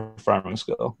that to your farming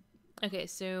skill. Okay,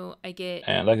 so I get.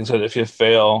 And like I said, if you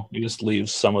fail, you just leave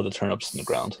some of the turnips in the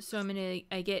ground. So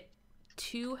I get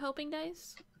 2 helping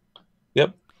dice.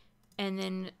 Yep. And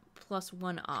then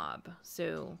 +1 ob.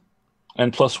 So.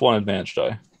 And +1 advantage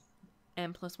die.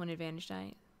 And +1 advantage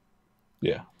die.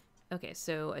 Yeah. Okay,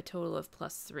 so a total of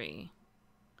 +3.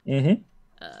 Mm-hmm.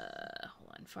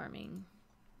 Hold on, farming.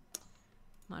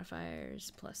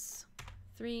 Modifiers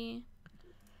 +3.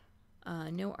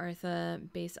 No Artha.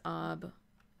 Base ob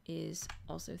is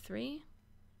also 3.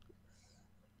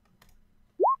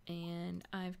 And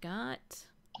I've got.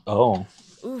 Oh.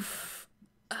 Oof.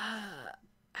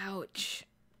 Ouch.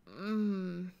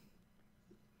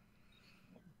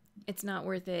 It's not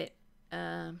worth it.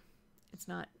 It's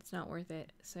not worth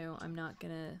it. So I'm not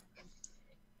gonna.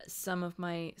 Some of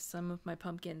my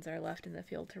pumpkins are left in the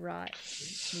field to rot.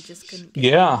 We just couldn't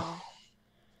get them all.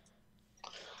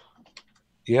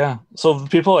 Yeah. So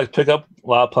people like pick up a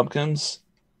lot of pumpkins,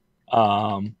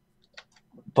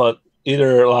 but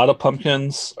either a lot of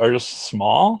pumpkins are just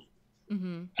small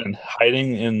and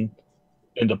hiding in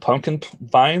the pumpkin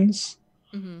vines,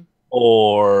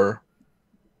 or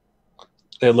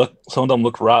some of them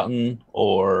look rotten,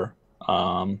 or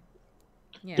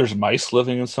there's mice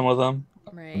living in some of them.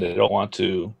 Right. They don't want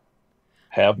to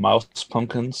have mouse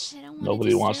pumpkins.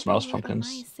 Nobody wants mouse pumpkins.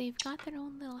 Mice. They've got their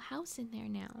own little house in there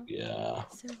now. Yeah.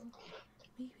 So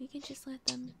we can just let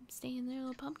them stay in their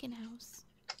little pumpkin house.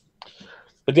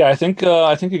 But yeah, I think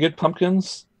you get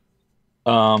pumpkins.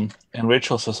 And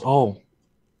Rachel says, "Oh,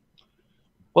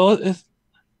 well,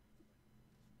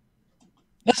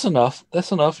 that's enough.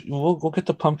 That's enough. We'll get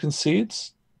the pumpkin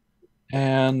seeds,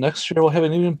 and next year we'll have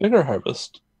an even bigger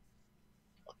harvest."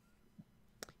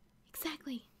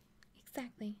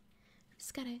 Exactly.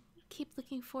 Just gotta keep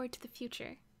looking forward to the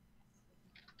future.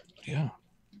 Yeah.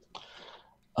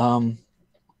 And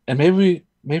maybe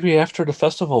after the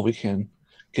festival we can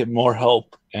get more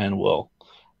help, and we'll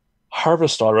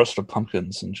harvest all the rest of the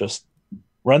pumpkins and just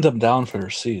run them down for their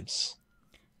seeds.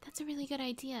 That's a really good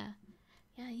idea.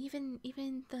 Yeah, even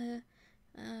the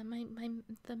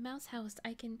the mouse house,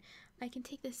 I can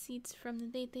take the seeds from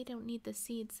them. They don't need the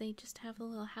seeds. They just have a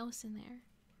little house in there.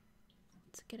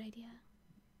 It's a good idea.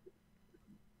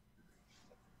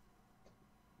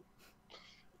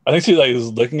 I think she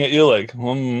is looking at you like,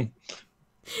 trying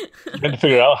to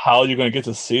figure out how you're going to get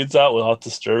the seeds out without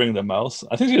disturbing the mouse.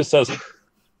 I think she just says,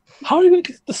 "How are you going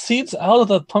to get the seeds out of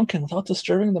the pumpkin without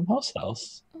disturbing the mouse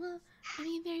house?" Well, I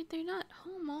mean, they're not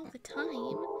home all the time, and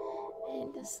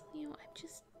we'll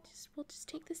just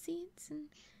take the seeds and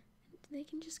they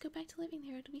can just go back to living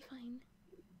there. It'll be fine.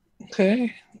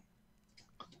 Okay.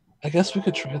 I guess we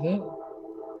could try that.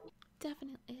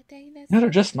 Definitely.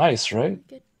 They're just nice, right? A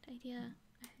good idea.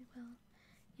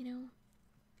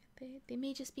 They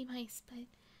may just be mice, but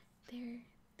they're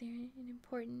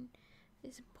important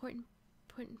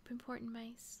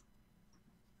mice.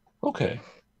 Okay.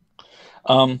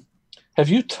 Have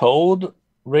you told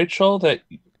Rachel that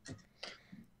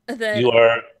you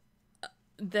are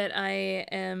that I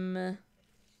am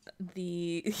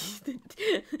the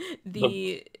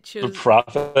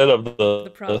prophet of the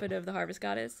prophet of the harvest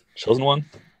goddess, chosen one?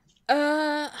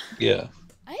 Yeah.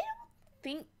 I don't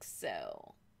think so.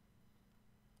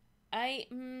 I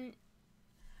don't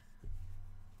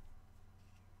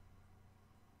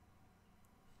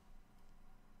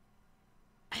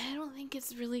think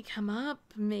it's really come up.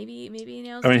 Maybe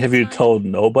now. I mean, have you told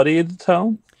nobody in the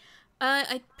town?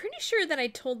 I'm pretty sure that I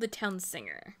told the town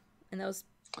singer, and that was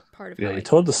part of. Yeah, you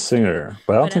told the singer,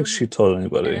 but I don't think she told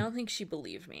anybody. And I don't think she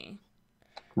believed me.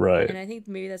 Right. And I think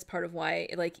maybe that's part of why,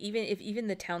 like, even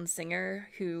the town singer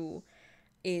who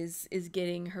is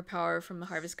getting her power from the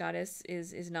harvest goddess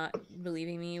is not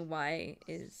believing me. Why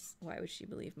would she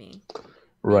believe me?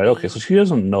 Right. Okay. So she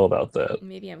doesn't know about that.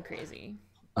 Maybe I'm crazy.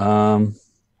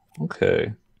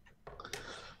 Okay.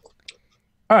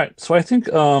 All right. So I think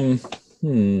we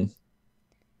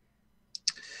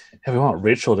want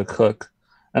Rachel to cook,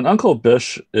 and Uncle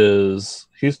Bish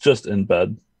he's just in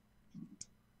bed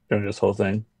during this whole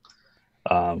thing.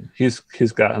 He's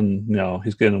gotten,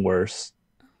 he's getting worse,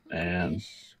 and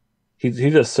he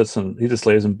just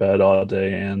lays in bed all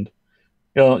day, and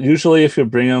usually if you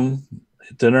bring him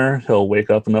dinner, he'll wake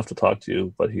up enough to talk to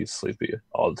you, but he's sleepy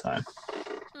all the time.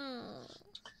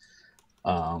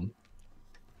 Um,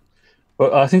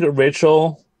 but I think that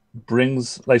Rachel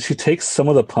brings, like, she takes some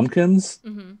of the pumpkins,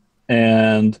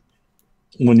 and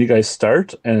when you guys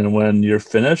start and when you're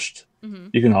finished,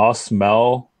 you can all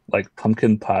smell like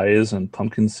pumpkin pies and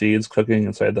pumpkin seeds cooking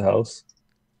inside the house.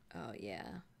 Oh yeah,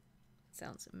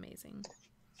 sounds amazing.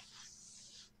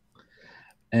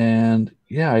 And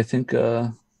yeah, I think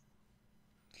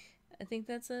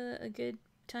that's a good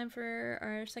time for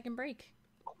our second break.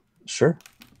 sure.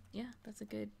 Yeah, that's a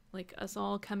good, like, us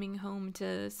all coming home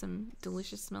to some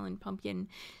delicious smelling pumpkin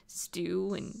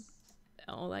stew and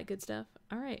all that good stuff.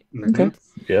 All right, perfect.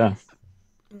 Okay. Yeah.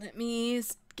 Let me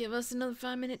give us another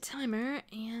 5-minute timer,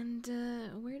 and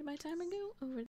where did my timer go? Over